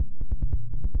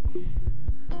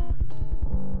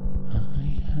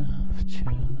to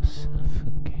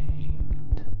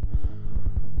suffocate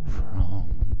from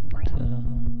the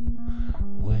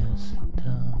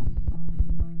wisdom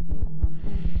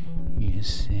you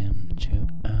seem to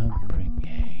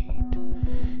abrogate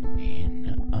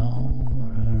in all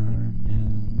her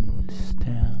noon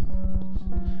stamps.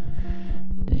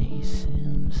 They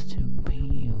seems to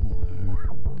be a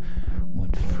word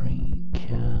would freak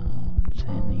out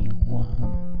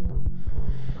anyone,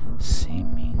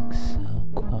 seeming so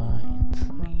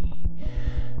quietly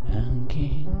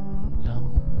hanging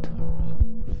on the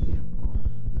roof,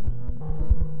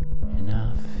 and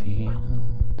I feel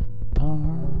the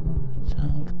part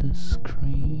of the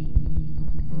screen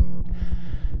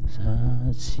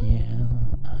that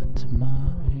yell at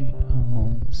my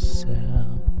own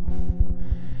self,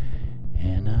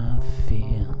 and I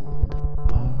feel the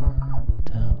part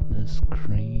of the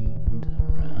screen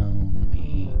around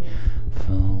me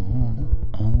falling.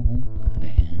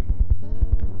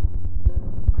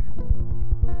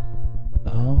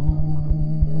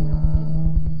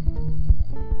 Oh,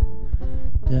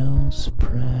 those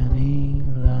pretty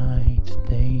lights,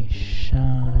 they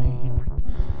shine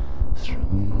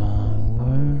through my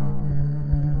world,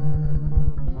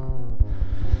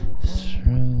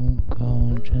 through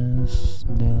gorgeous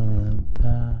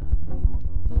lullaby.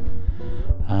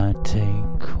 I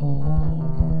take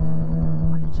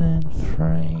chords and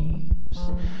frames,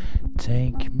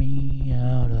 take me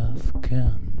out of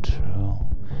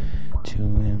control, to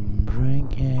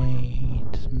imbricate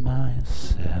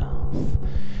myself,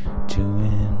 to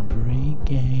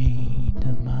imbricate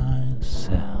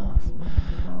myself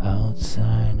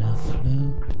outside of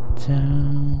Loop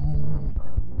Town.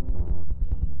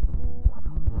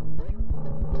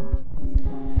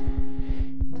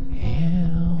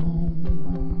 Help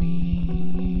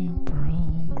me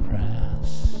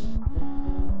progress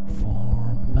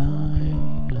for my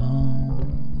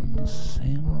own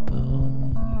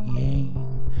simple game.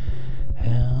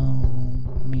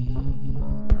 Help me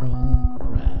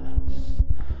progress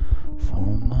for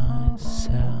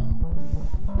myself.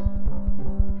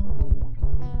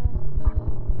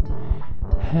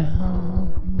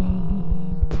 Help me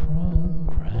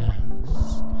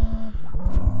progress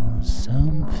for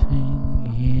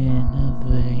something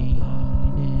innovative.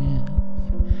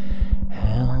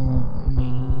 Help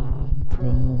me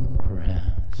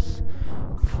progress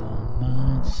for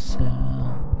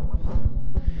myself,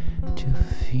 to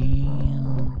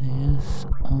feel this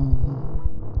all,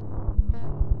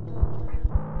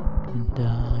 and I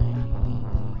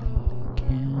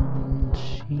can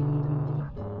shield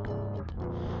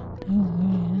the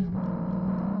wind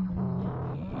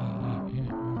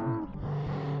here,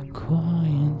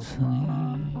 quietly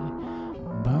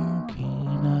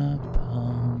barking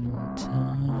upon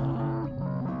time,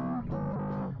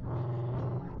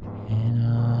 and I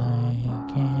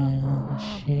can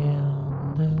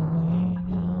shield the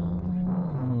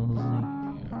wheels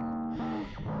here.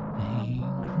 They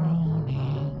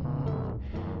groaning,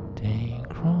 they